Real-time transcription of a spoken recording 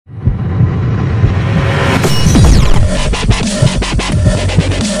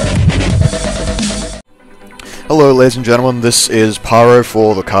Hello ladies and gentlemen, this is Pyro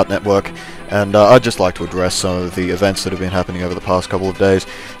for the Kart Network, and I'd just like to address some of the events that have been happening over the past couple of days.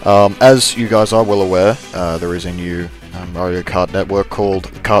 As you guys are well aware, there is a new Mario Kart network called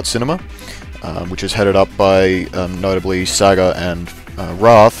Qgstkpnjtp, which is headed up by notably Saga and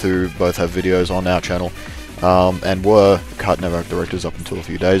Wrath, who both have videos on our channel, and were Kart Network directors up until a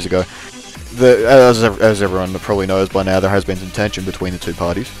few days ago. As everyone probably knows by now, there has been some tension between the two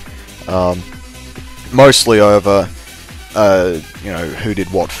parties. Mostly over, you know, who did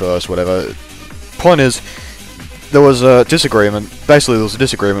what first, whatever. Point is, there was a disagreement. Basically, there was a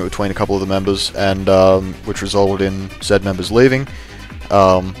disagreement between a couple of the members, and which resulted in said members leaving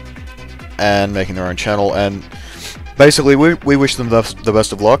and making their own channel. And basically, we wish them the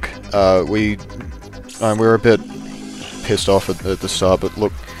best of luck. We were a bit pissed off at the start, but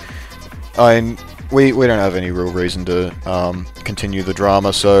look, we don't have any real reason to continue the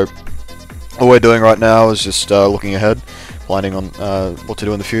drama, so all we're doing right now is just looking ahead, planning on what to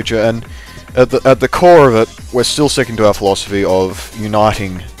do in the future, and at the core of it, we're still sticking to our philosophy of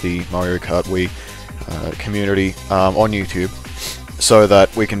uniting the Mario Kart Wii community on YouTube, so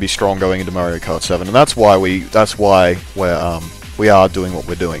that we can be strong going into Mario Kart 7, and that's why we are doing what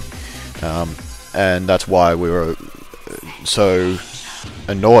we're doing, and that's why we were so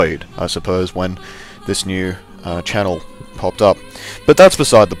annoyed, I suppose, when this new channel popped up. But that's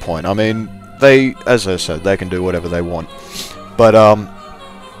beside the point. I mean, as I said, they can do whatever they want. But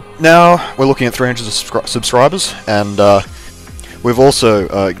now we're looking at 300 subscribers, and we've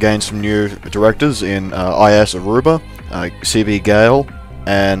also gained some new directors in IS Aruba, CB Gale,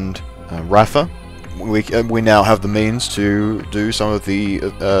 and Rafa. We now have the means to do some of the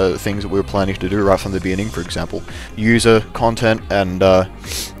things that we were planning to do right from the beginning. For example, user content and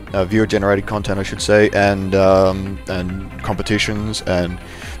viewer-generated content, I should say, and competitions and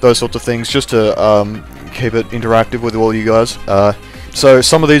those sorts of things, just to keep it interactive with all you guys. So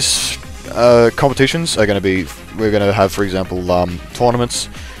some of these competitions are going to be, we're going to have, for example, tournaments.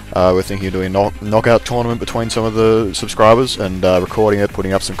 We're thinking of doing a knockout tournament between some of the subscribers and recording it,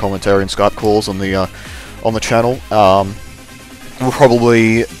 putting up some commentary and Skype calls on the channel. We'll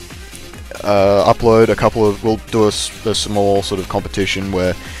probably upload a couple of. We'll do a small sort of competition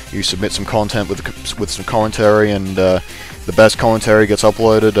where you submit some content with some commentary, and the best commentary gets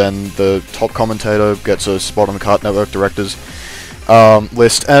uploaded, and the top commentator gets a spot on the Kart Network directors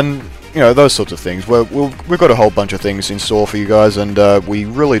list, and you know, those sorts of things. We've got a whole bunch of things in store for you guys, and we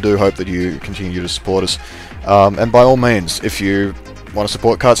really do hope that you continue to support us. And by all means, if you want to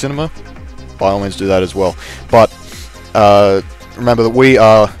support Qgstkpnjtp, by all means do that as well. But remember that we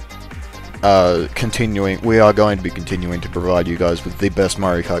are going to be continuing to provide you guys with the best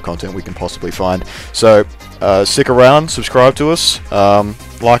Mario Kart content we can possibly find. So stick around, subscribe to us,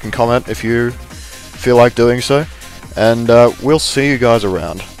 like and comment if you feel like doing so, and we'll see you guys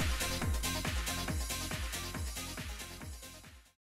around.